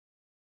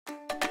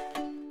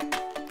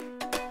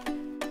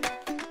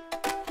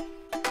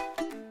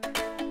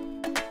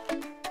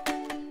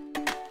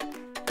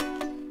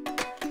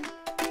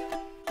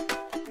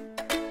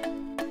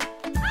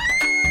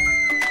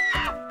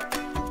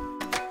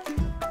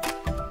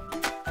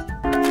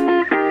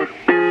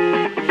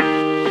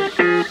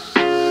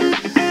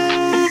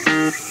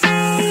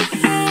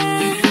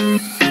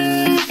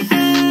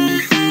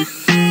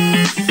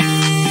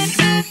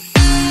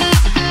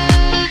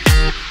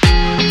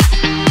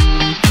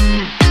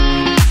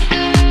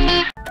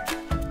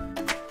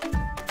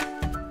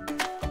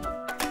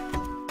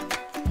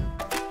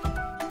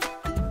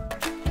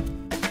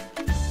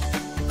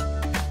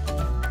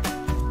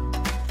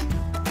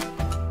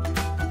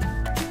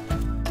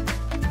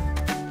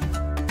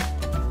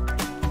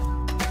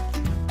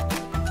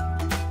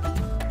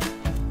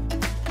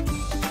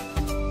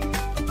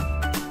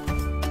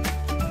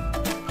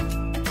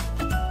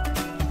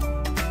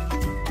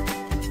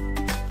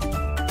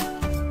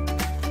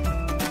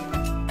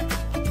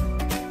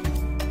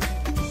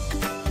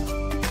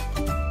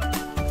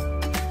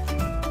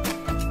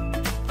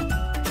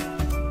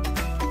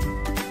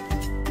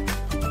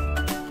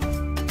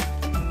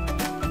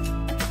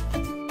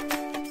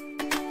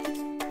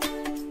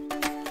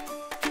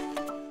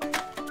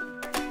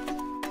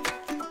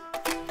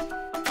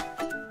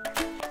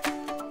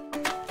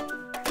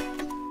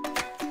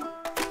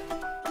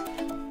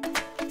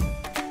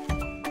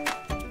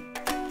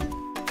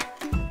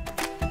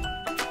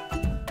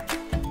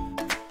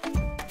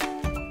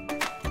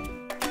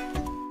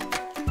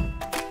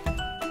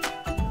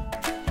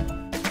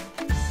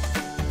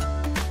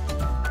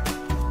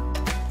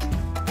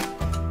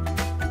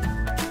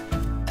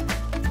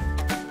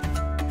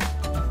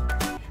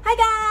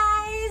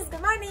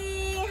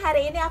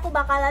ini aku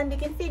bakalan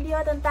bikin video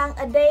tentang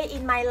a day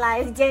in my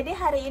life. Jadi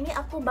hari ini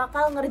aku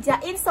bakal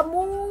ngerjain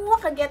semua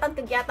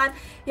kegiatan-kegiatan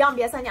yang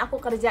biasanya aku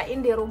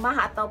kerjain di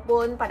rumah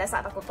ataupun pada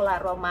saat aku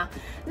keluar rumah.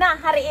 Nah,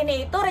 hari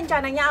ini itu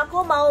rencananya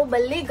aku mau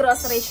beli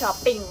grocery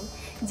shopping.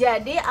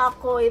 Jadi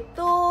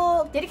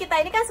kita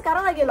ini kan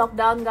sekarang lagi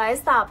lockdown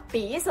guys,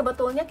 tapi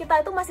sebetulnya kita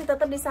itu masih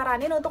tetap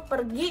disaranin untuk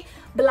pergi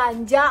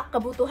belanja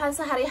kebutuhan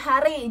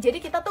sehari-hari. Jadi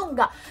kita tuh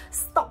nggak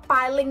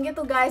stockpiling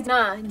gitu guys.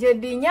 Nah,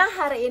 jadinya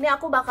hari ini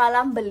aku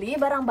bakalan beli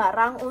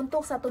barang-barang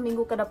untuk 1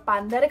 minggu ke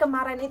depan. Dari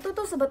kemarin itu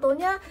tuh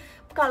sebetulnya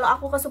kalau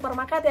aku ke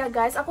supermarket ya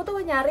guys, aku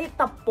tuh nyari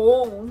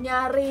tepung,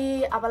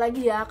 nyari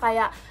apalagi ya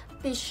kayak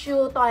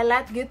tisu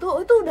toilet gitu,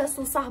 itu udah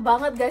susah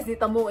banget guys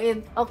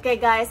ditemuin.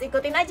 Oke guys,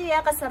 ikutin aja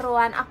ya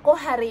keseruan aku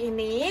hari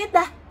ini.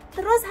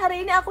 Terus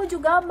hari ini aku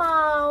juga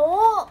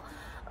mau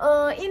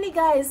ini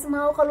guys,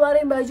 mau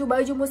keluarin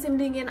baju-baju musim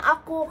dingin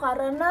aku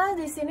karena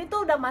di sini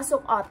tuh udah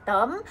masuk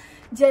autumn.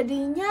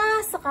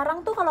 Jadinya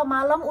sekarang tuh kalau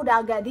malam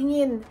udah agak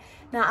dingin.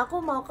 Nah, aku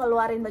mau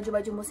keluarin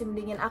baju-baju musim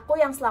dingin aku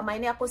yang selama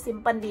ini aku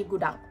simpen di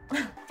gudang.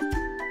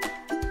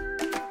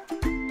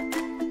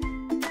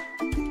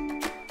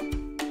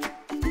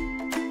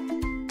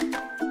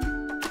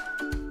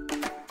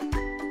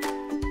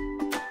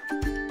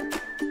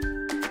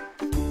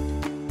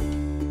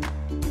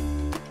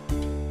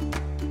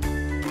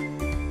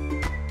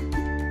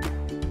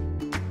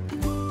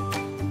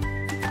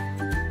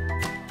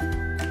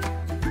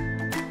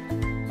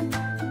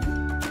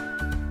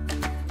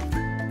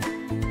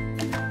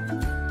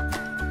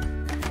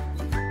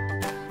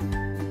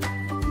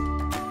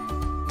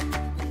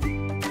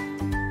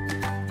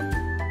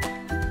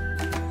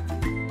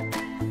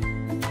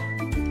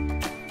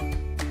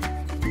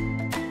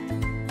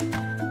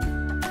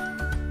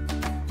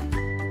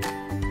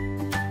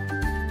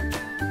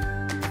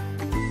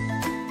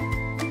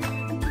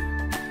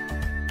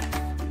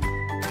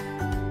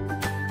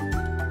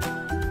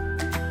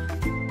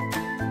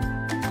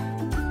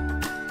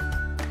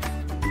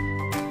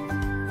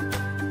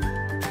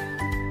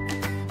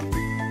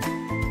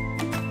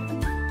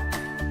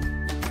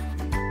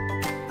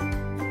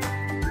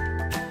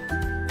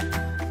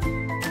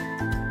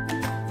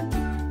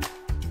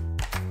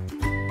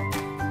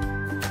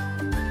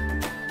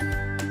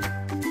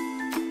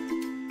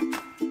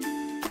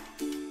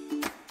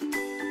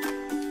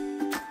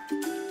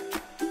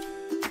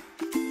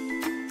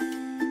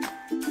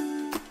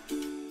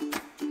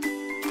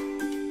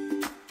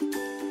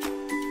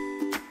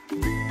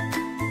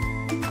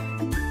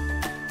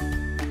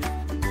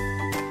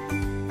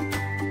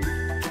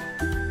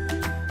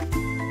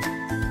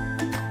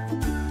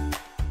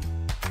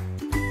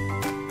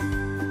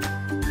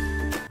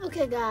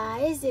 Oke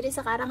guys, jadi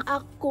sekarang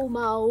aku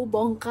mau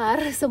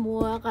bongkar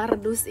semua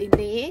kardus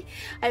ini.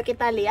 Ayo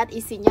kita lihat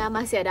isinya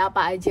masih ada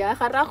apa aja.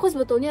 Karena aku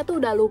sebetulnya tuh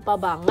udah lupa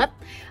banget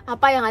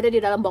apa yang ada di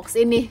dalam box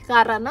ini.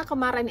 Karena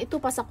kemarin itu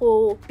pas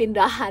aku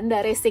pindahan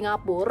dari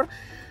Singapura,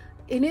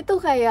 ini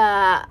tuh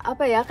kayak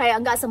apa ya,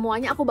 kayak nggak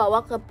semuanya aku bawa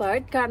ke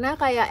Perth karena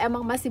kayak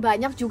emang masih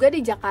banyak juga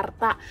di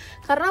Jakarta.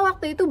 Karena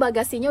waktu itu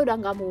bagasinya udah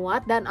nggak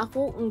muat dan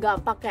aku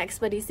nggak pakai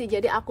ekspedisi,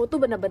 jadi aku tuh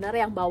bener-bener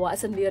yang bawa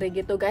sendiri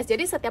gitu guys.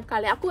 Jadi setiap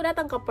kali aku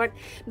datang ke Perth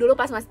dulu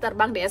pas masih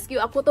terbang di SQ,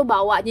 aku tuh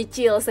bawa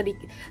nyicil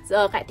sedikit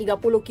kayak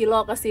 30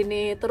 kilo ke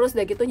sini, terus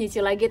udah gitu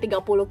nyicil lagi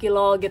 30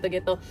 kilo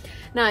gitu-gitu.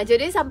 Nah,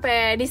 jadi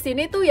sampai di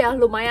sini tuh ya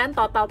lumayan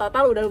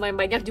total udah lumayan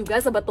banyak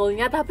juga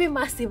sebetulnya, tapi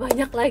masih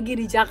banyak lagi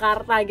di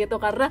Jakarta gitu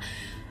karena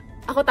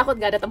aku takut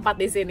gak ada tempat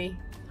di sini.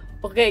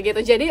 Oke gitu,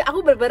 jadi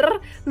aku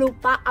bener-bener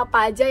lupa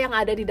apa aja yang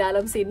ada di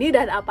dalam sini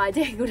dan apa aja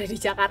yang udah di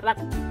Jakarta.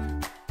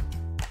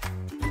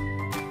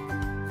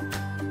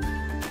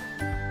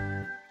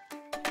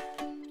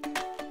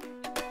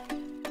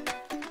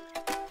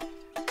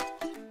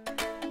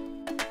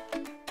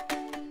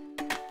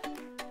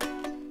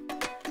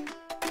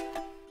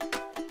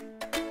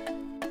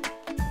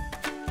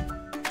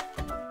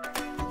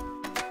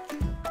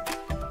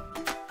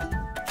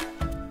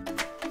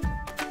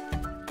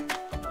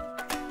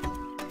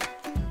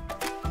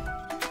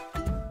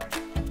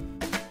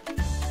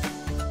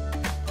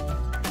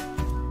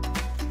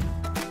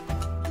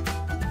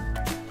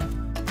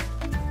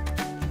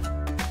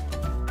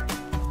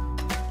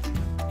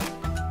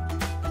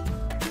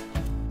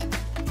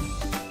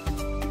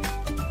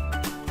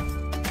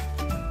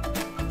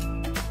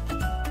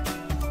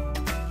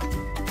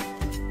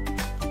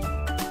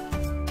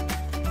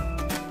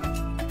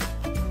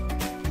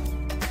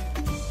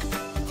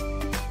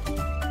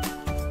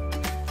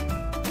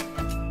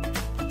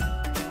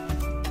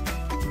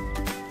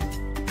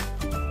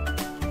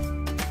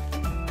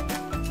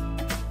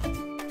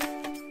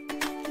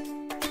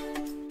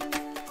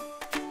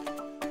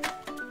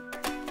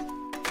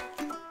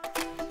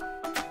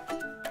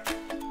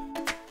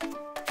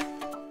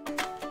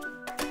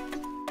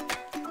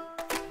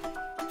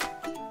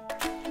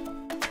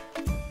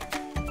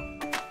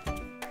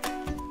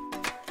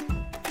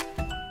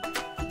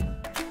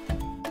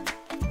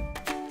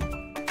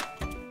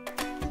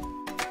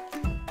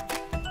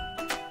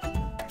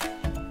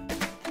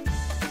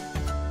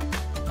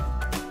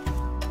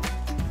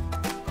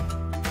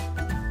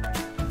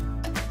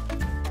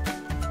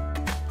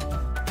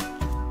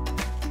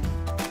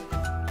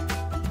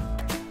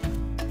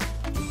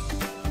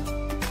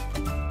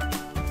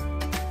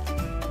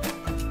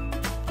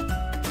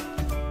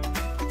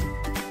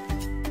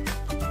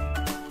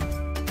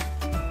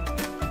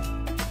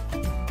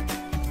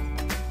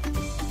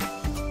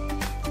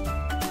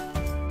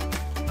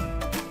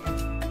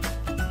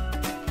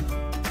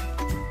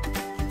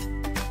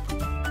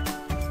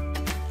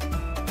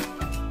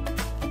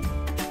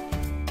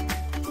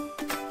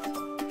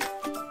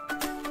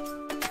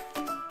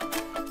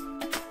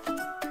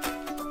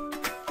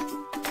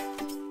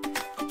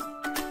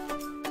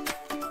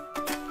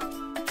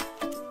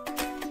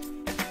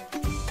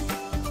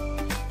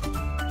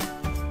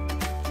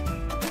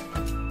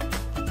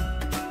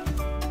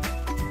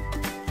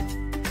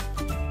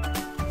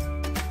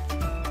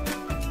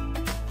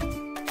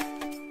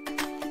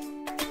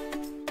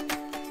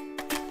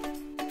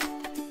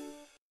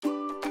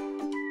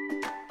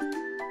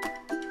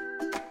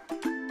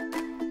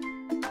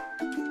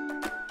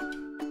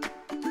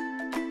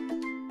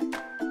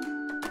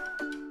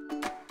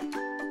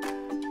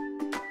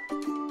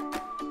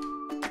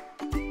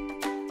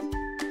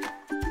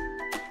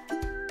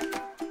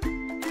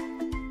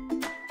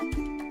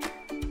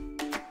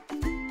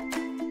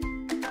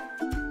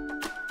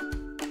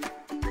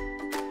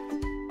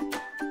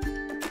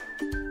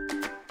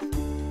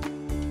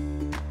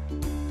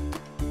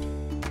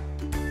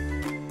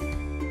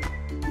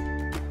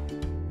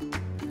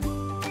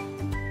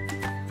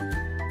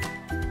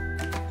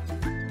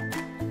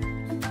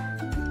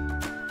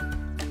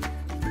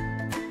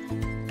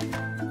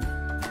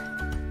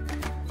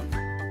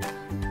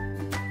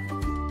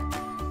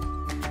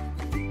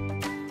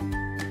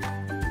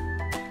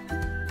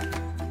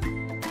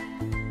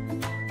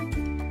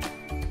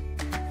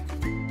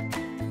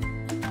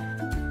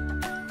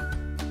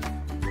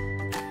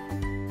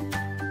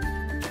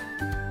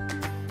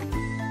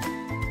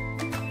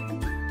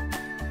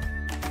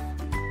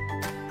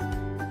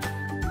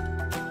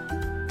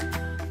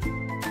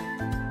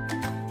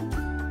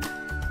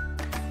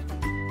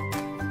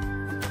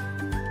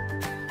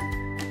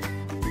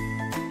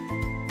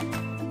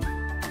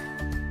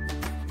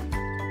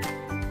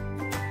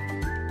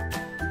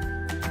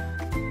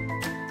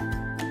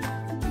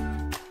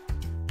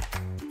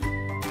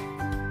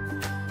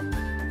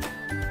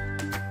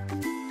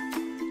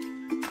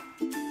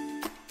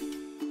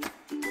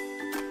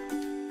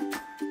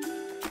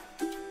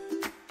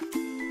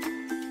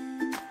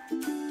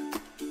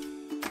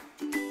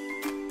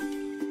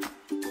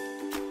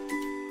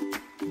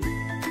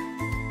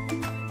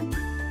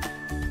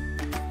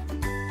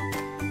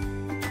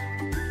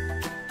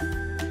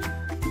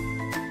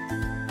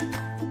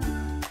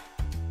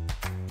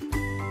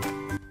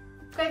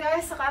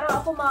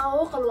 aku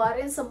mau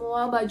keluarin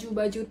semua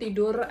baju-baju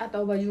tidur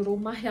atau baju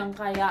rumah yang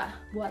kayak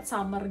buat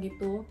summer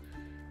gitu,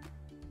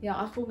 yang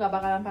aku nggak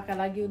bakalan pakai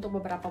lagi untuk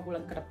beberapa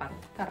bulan ke depan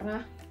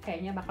karena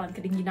kayaknya bakalan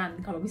kedinginan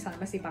kalau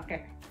misalnya masih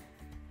pakai.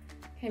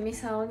 Kayak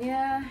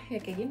misalnya ya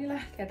kayak gini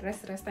lah, kayak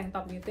dress tank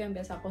top gitu yang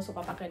biasa aku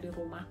suka pakai di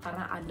rumah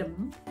karena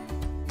adem.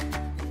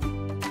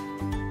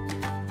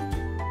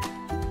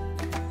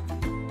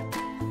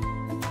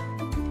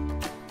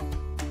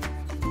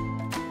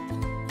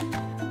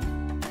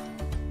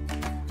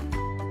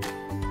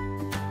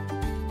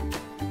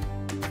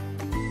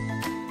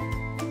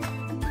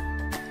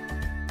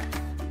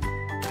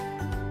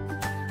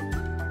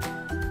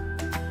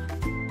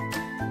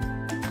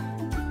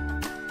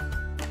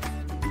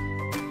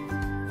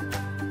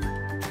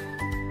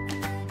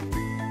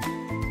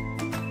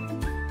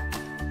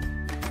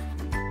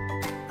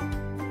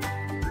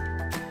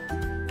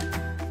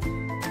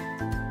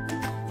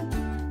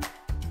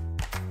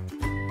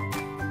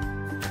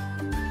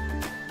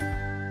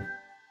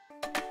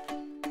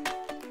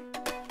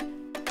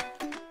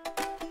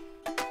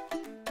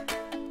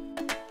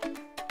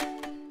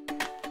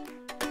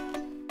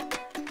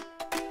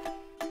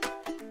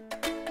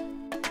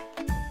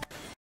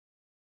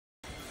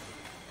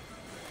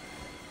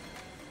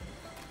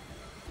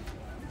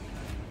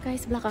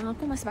 Guys, belakang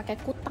aku masih pakai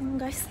kutang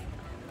guys,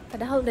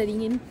 padahal udah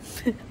dingin.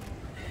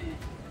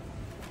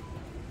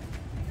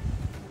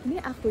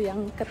 Ini aku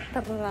yang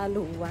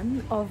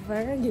keterlaluan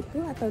over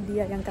gitu atau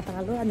dia yang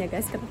keterlaluan ya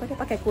guys? Kenapa dia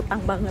pakai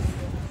kutang banget?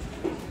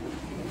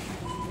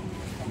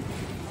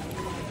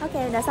 Oke,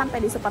 udah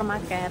sampai di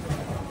supermarket.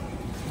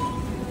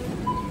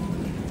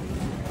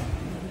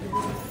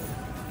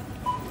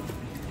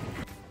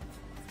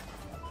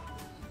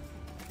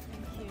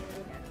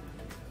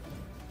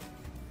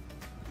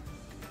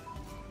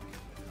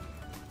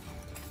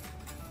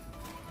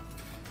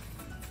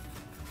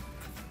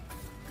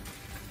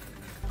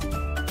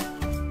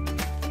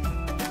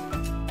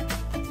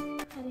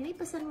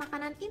 Pesan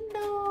makanan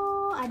Indo,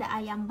 ada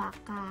ayam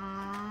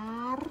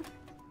bakar.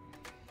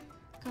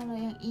 Kalau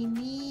yang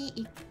ini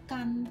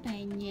ikan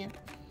penyet.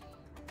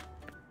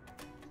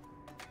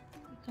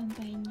 Ikan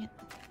penyet,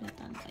 lihat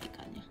tanda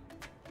ikannya.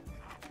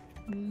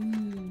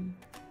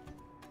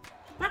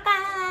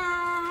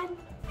 Makan.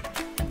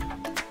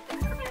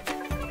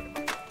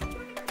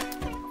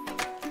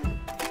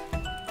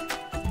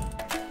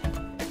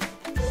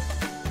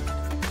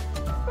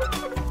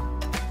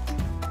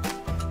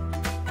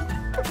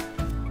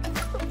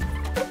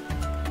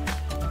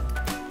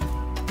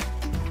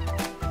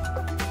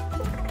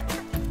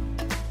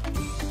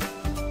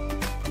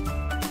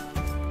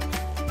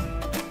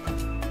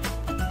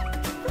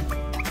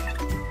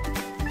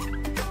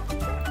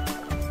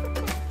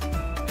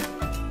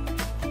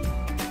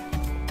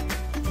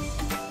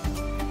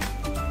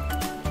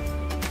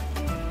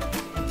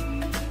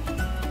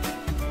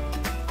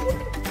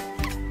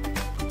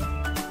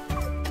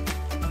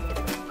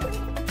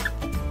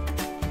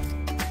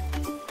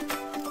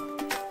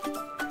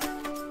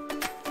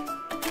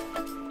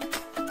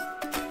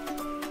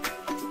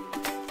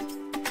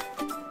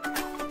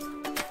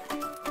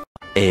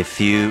 A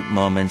few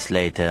moments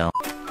later.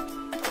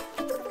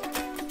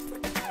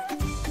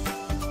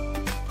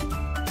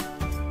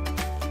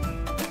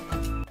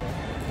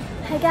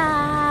 Hai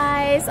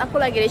guys, aku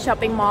lagi di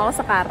shopping mall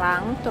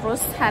sekarang.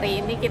 Terus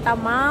hari ini kita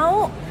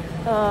mau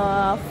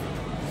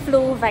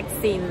flu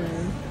vaksin.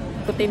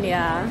 Ikutin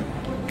ya.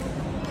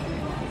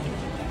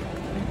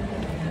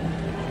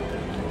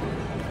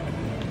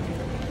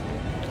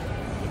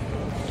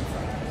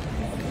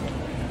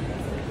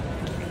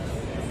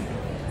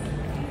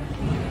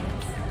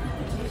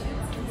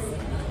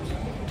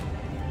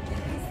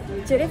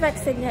 Jadi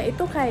vaksinnya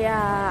itu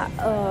kayak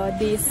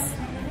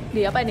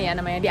di apa ini ya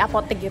namanya, di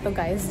apotek gitu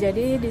guys.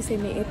 Jadi di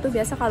sini itu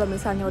biasa kalau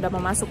misalnya udah mau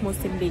masuk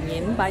musim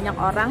dingin, banyak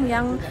orang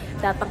yang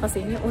datang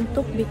ke sini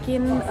untuk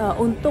bikin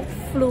untuk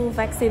flu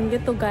vaksin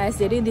gitu guys.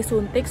 Jadi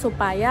disuntik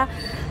supaya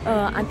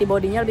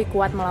antibodinya lebih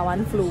kuat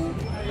melawan flu.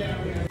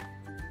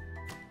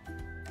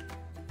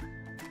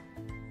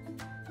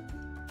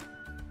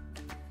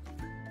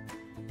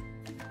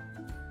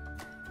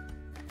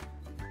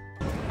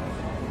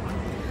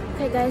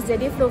 Oke guys,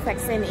 jadi flu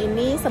vaksin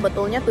ini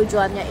sebetulnya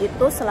tujuannya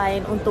itu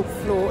selain untuk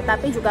flu,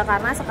 tapi juga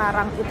karena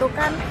sekarang itu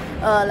kan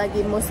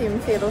lagi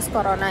musim virus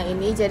corona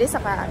ini, jadi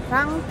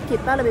sekarang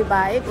kita lebih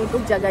baik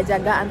untuk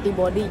jaga-jaga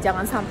antibodi,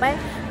 jangan sampai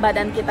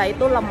badan kita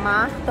itu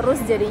lemah, terus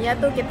jadinya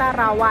tuh kita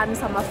rawan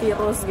sama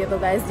virus gitu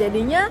guys.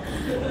 Jadinya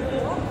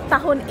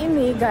tahun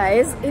ini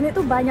guys, ini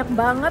tuh banyak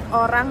banget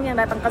orang yang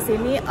datang ke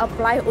sini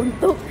apply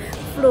untuk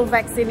flu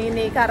vaksin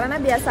ini, karena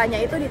biasanya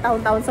itu di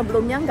tahun-tahun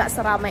sebelumnya nggak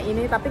seramai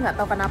ini, tapi nggak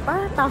tahu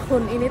kenapa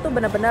tahun ini tuh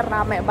bener-bener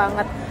rame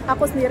banget.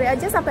 Aku sendiri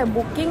aja sampai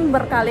booking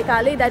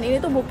berkali-kali, dan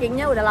ini tuh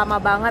bookingnya udah lama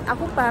banget.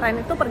 Aku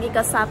kemarin itu pergi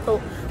ke satu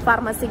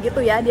farmasi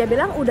gitu ya, dia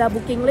bilang udah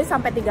booking list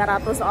sampai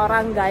 300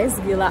 orang guys,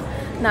 gila.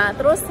 Nah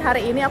terus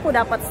hari ini aku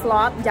dapat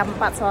slot jam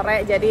 4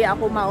 sore, jadi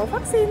aku mau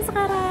vaksin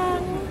sekarang.